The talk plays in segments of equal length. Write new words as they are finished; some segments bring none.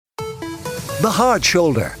The Hard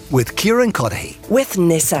Shoulder with Kieran Cuddihy with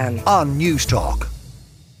Nissan on News Talk.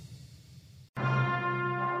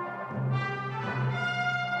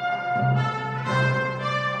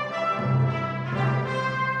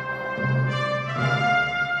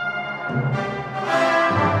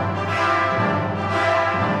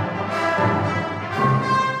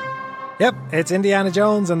 Yep, it's Indiana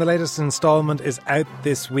Jones and the latest instalment is out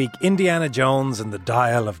this week. Indiana Jones and the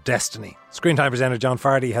Dial of Destiny. Screentime presenter John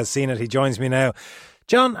Fardy has seen it. He joins me now.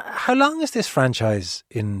 John, how long is this franchise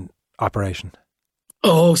in operation?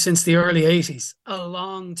 Oh, since the early 80s. A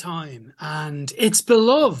long time. And it's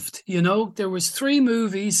beloved, you know. There was 3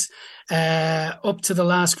 movies up to The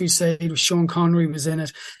Last Crusade with Sean Connery was in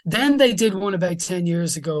it. Then they did one about 10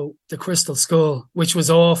 years ago, The Crystal Skull, which was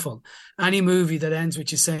awful. Any movie that ends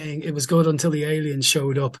with you saying it was good until the aliens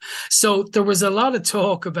showed up. So there was a lot of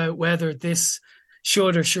talk about whether this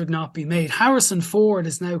should or should not be made. Harrison Ford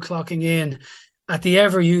is now clocking in at the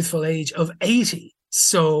ever youthful age of 80.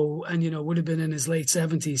 So, and, you know, would have been in his late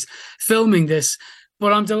 70s filming this.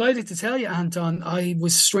 But I'm delighted to tell you, Anton, I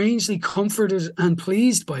was strangely comforted and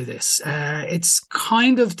pleased by this. It's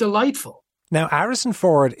kind of delightful. Now, Harrison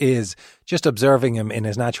Ford is, just observing him in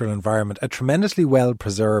his natural environment, a tremendously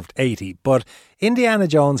well-preserved 80. But Indiana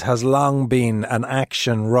Jones has long been an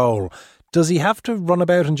action role. Does he have to run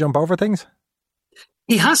about and jump over things?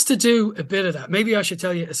 He has to do a bit of that. Maybe I should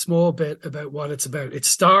tell you a small bit about what it's about. It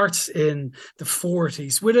starts in the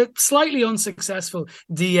 40s with a slightly unsuccessful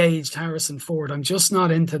de-aged Harrison Ford. I'm just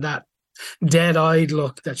not into that dead-eyed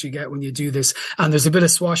look that you get when you do this. And there's a bit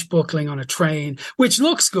of swashbuckling on a train, which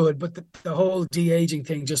looks good, but the whole de-aging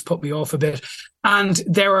thing just put me off a bit. And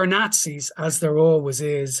there are Nazis, as there always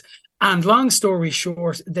is. And long story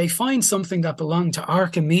short, they find something that belonged to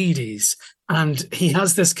Archimedes, and he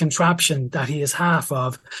has this contraption that he is half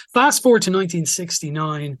of. Fast forward to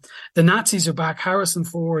 1969, the Nazis are back. Harrison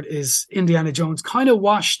Ford is Indiana Jones, kind of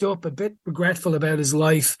washed up, a bit regretful about his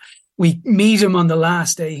life. We meet him on the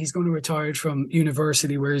last day. He's going to retire from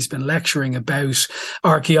university where he's been lecturing about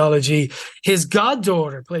archaeology. His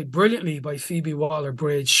goddaughter, played brilliantly by Phoebe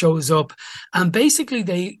Waller-Bridge, shows up. And basically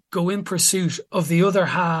they go in pursuit of the other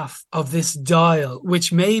half of this dial,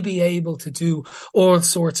 which may be able to do all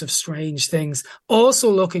sorts of strange things. Also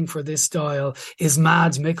looking for this dial is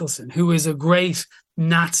Mads Mikkelsen, who is a great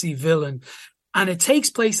Nazi villain. And it takes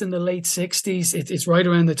place in the late 60s. It's right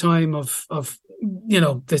around the time of you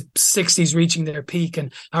know, the 60s reaching their peak,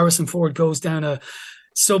 and Harrison Ford goes down a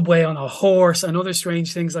subway on a horse and other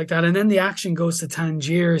strange things like that. And then the action goes to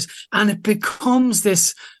Tangiers, and it becomes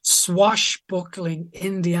this swashbuckling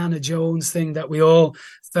Indiana Jones thing that we all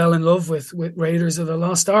fell in love with Raiders of the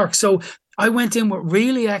Lost Ark. So I went in with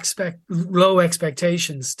really low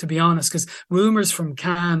expectations, to be honest, because rumors from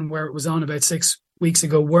Cannes, where it was on about 6 weeks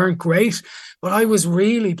ago, weren't great, but I was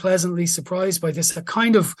really pleasantly surprised by this, a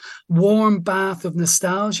kind of warm bath of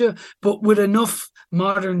nostalgia, but with enough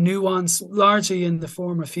modern nuance, largely in the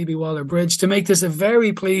form of Phoebe Waller-Bridge, to make this a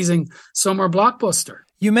very pleasing summer blockbuster.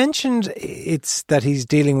 You mentioned it's that he's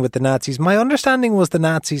dealing with the Nazis. My understanding was the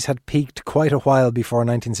Nazis had peaked quite a while before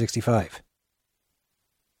 1965.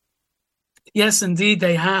 Yes, indeed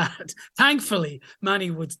they had. Thankfully,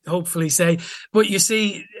 many would hopefully say. But you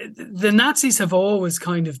see, the Nazis have always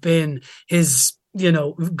kind of been his, you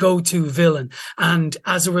know, go-to villain. And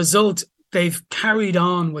as a result, they've carried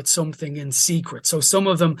on with something in secret. So some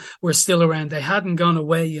of them were still around. They hadn't gone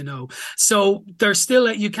away, you know. So they're still,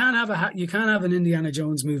 you can't have an Indiana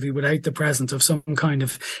Jones movie without the presence of some kind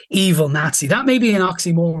of evil Nazi. That may be an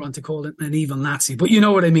oxymoron to call it an evil Nazi, but you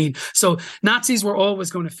know what I mean. So Nazis were always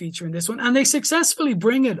going to feature in this one, and they successfully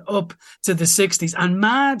bring it up to the 60s. And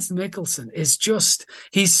Mads Mikkelsen is just,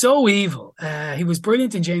 he's so evil. He was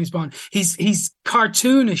brilliant in James Bond. He's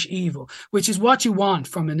cartoonish evil, which is what you want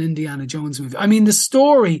from an Indiana Jones movie. I mean, the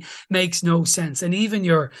story makes no sense. And even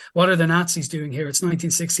what are the Nazis doing here? It's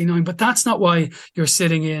 1969, but that's not why you're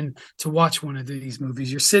sitting in to watch one of these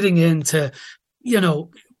movies. You're sitting in to, you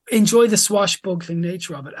know, enjoy the swashbuckling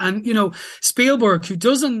nature of it. And, you know, Spielberg, who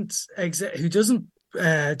doesn't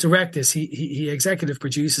direct this, he executive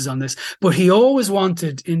produces on this, but he always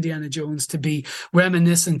wanted Indiana Jones to be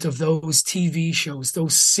reminiscent of those TV shows,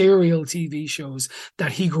 those serial TV shows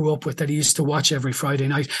that he grew up with, that he used to watch every Friday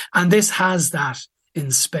night. And this has that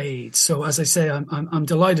in spades. So as I say, I'm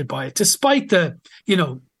delighted by it, despite the, you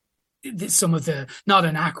know, some of the, not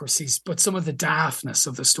inaccuracies, but some of the daftness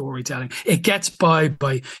of the storytelling. It gets by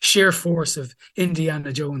sheer force of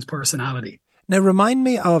Indiana Jones' personality. Now, remind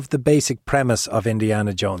me of the basic premise of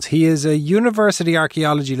Indiana Jones. He is a university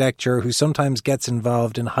archaeology lecturer who sometimes gets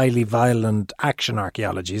involved in highly violent action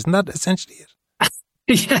archaeology. Isn't that essentially it?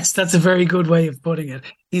 Yes, that's a very good way of putting it.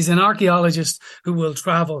 He's an archaeologist who will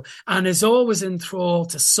travel and is always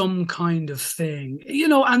enthralled to some kind of thing,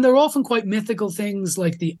 and they're often quite mythical things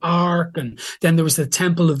like the Ark, and then there was the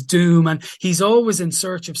Temple of Doom, and he's always in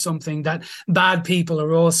search of something that bad people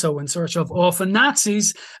are also in search of. Often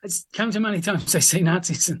Nazis, it's count how many times I say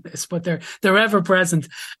Nazis in this, but they're ever present,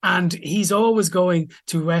 and he's always going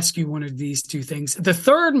to rescue one of these two things. The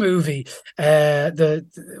third movie,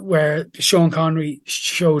 where Sean Connery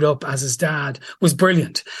showed up as his dad, was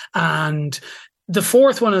brilliant. And the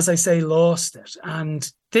fourth one, as I say, lost it. And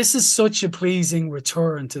this is such a pleasing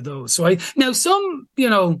return to those. So now some,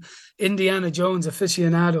 Indiana Jones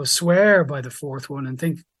aficionados swear by the fourth one and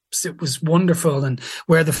think it was wonderful and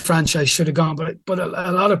where the franchise should have gone. But a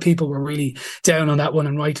lot of people were really down on that one,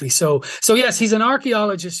 and rightly so. So yes, he's an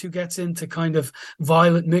archaeologist who gets into kind of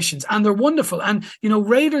violent missions, and they're wonderful. And,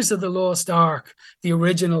 Raiders of the Lost Ark, the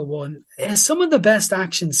original one, has some of the best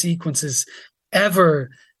action sequences ever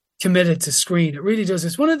committed to screen. It really does.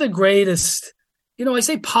 It's one of the greatest, I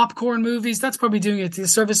say popcorn movies, that's probably doing it to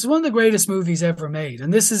disservice. It's one of the greatest movies ever made.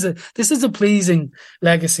 And this is a pleasing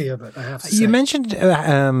legacy of it, I have to say. You mentioned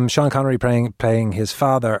Sean Connery playing his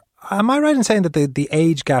father. Am I right in saying that the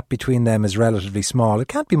age gap between them is relatively small? It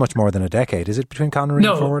can't be much more than a decade, is it, between Connery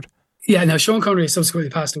and Ford? Yeah, now Sean Connery subsequently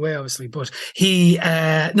passed away, obviously, but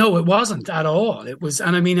no, it wasn't at all. It was,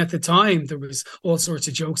 and I mean, at the time there was all sorts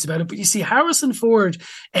of jokes about it, but you see, Harrison Ford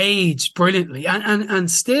aged brilliantly and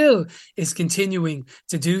still is continuing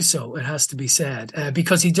to do so, it has to be said,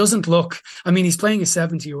 because he doesn't look, I mean, he's playing a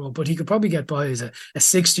 70-year-old, but he could probably get by as a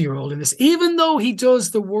 60-year-old in this, even though he does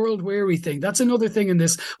the world weary thing. That's another thing in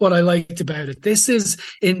this, what I liked about it. This is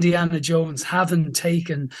Indiana Jones having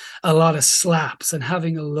taken a lot of slaps and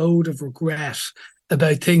having a load of regret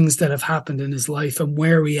about things that have happened in his life and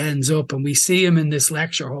where he ends up. And we see him in this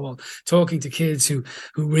lecture hall talking to kids who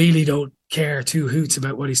really don't care two hoots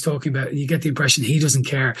about what he's talking about. And you get the impression he doesn't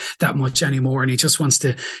care that much anymore, and he just wants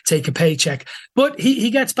to take a paycheck. But he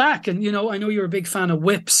gets back, and I know you're a big fan of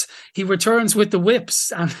whips. He returns with the whips,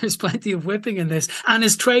 and there's plenty of whipping in this. And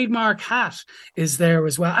his trademark hat is there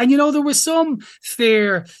as well. And there was some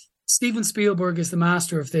fear. Steven Spielberg is the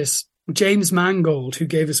master of this. James Mangold, who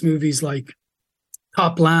gave us movies like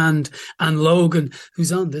Copland and Logan,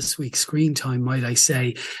 who's on this week's Screentime, might I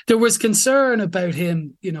say. There was concern about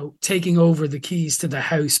him, taking over the keys to the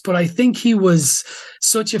house, but I think he was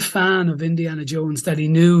such a fan of Indiana Jones that he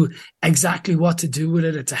knew exactly what to do with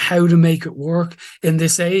it, to how to make it work in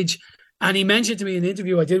this age. And he mentioned to me in an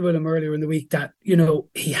interview I did with him earlier in the week that,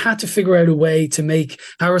 he had to figure out a way to make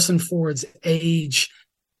Harrison Ford's age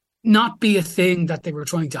not be a thing that they were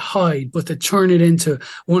trying to hide, but to turn it into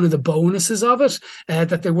one of the bonuses of it,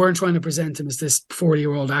 that they weren't trying to present him as this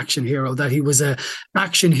 40-year-old action hero, that he was a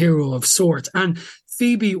action hero of sorts. And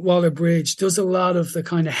Phoebe Waller-Bridge does a lot of the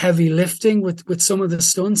kind of heavy lifting with some of the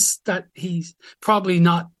stunts that he's probably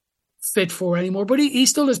not fit for anymore, but he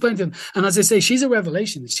still has plenty of them. And as I say, she's a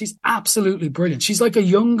revelation. She's absolutely brilliant. She's like a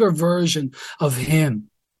younger version of him.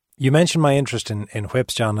 You mentioned my interest in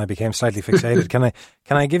whips, John. I became slightly fixated. Can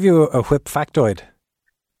I give you a whip factoid?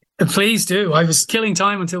 Please do. I was killing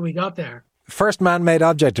time until we got there. First man-made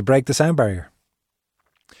object to break the sound barrier.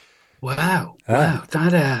 Wow. That's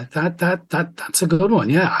a good one.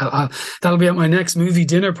 Yeah. That'll be at my next movie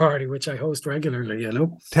dinner party, which I host regularly,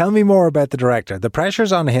 Tell me more about the director. The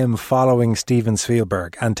pressure's on him following Steven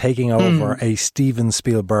Spielberg and taking over a Steven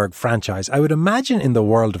Spielberg franchise. I would imagine in the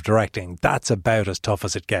world of directing, that's about as tough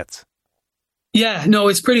as it gets. Yeah, no,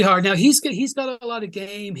 it's pretty hard. Now he's got a lot of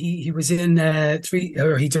game. He was in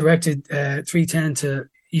he directed 3:10 to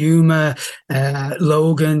Yuma,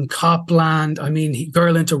 Logan, Copland. I mean,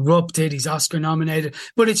 Girl Interrupted. He's Oscar nominated,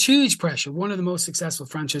 but it's huge pressure. One of the most successful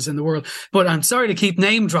franchises in the world. But I'm sorry to keep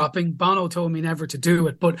name dropping. Bono told me never to do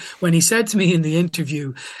it. But when he said to me in the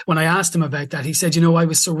interview, when I asked him about that, he said, I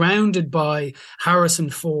was surrounded by Harrison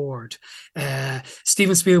Ford.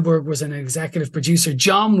 Steven Spielberg was an executive producer.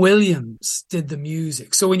 John Williams did the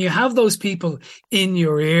music. So when you have those people in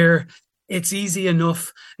your ear, it's easy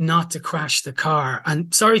enough not to crash the car.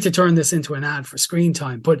 And sorry to turn this into an ad for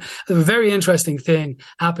Screentime, but a very interesting thing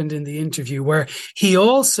happened in the interview where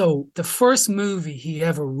the first movie he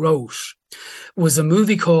ever wrote was a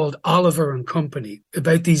movie called Oliver and Company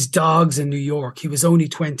about these dogs in New York. He was only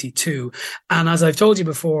 22. And as I've told you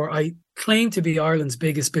before, I claim to be Ireland's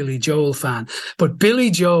biggest Billy Joel fan, but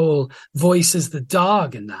Billy Joel voices the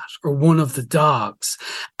dog in that, or one of the dogs.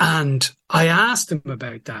 And I asked him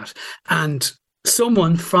about that, and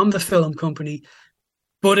someone from the film company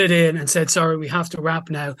butted in and said, sorry, we have to wrap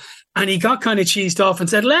now. And he got kind of cheesed off and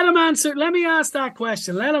said, let him answer. Let me ask that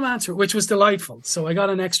question. Let him answer it, which was delightful. So I got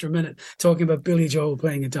an extra minute talking about Billy Joel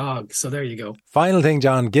playing a dog. So there you go. Final thing,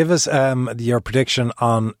 John, give us your prediction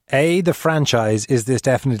on A, the franchise. Is this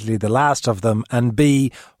definitely the last of them? And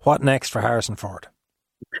B, what next for Harrison Ford?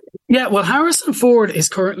 Yeah, well, Harrison Ford is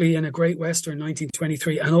currently in a Great Western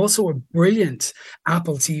 1923 and also a brilliant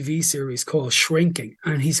Apple TV series called Shrinking.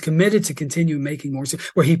 And he's committed to continue making more,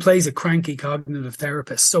 where he plays a cranky cognitive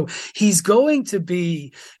therapist. So he's going to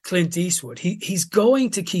be Clint Eastwood. He's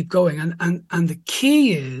going to keep going. And the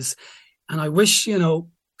key is, and I wish,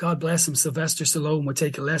 God bless him, Sylvester Stallone would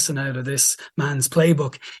take a lesson out of this man's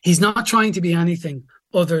playbook. He's not trying to be anything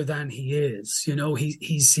other than he is.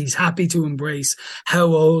 He's happy to embrace how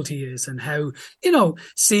old he is and how,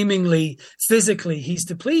 seemingly physically he's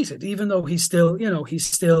depleted, even though he's still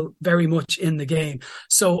very much in the game.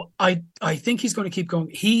 So I think he's going to keep going.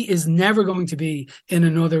 He is never going to be in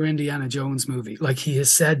another Indiana Jones movie. Like, he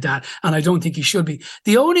has said that, and I don't think he should be.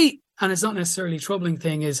 The only, and it's not necessarily troubling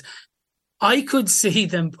thing, is I could see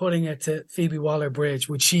them putting it to Phoebe Waller-Bridge.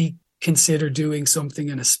 Would she consider doing something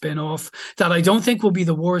in a spin-off? That I don't think will be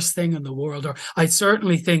the worst thing in the world, or I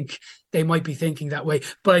certainly think they might be thinking that way.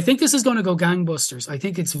 But I think this is going to go gangbusters. I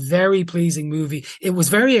think it's a very pleasing movie. It was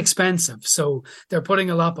very expensive, so they're putting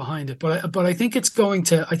a lot behind it. But I think it's going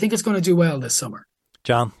to do well this summer.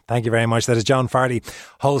 John, thank you very much. That is John Fardy,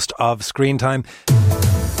 host of Screentime.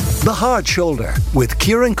 The Hard Shoulder with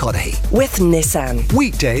Kieran Cuddihy. With Nissan.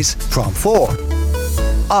 Weekdays from 4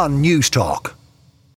 on News Talk.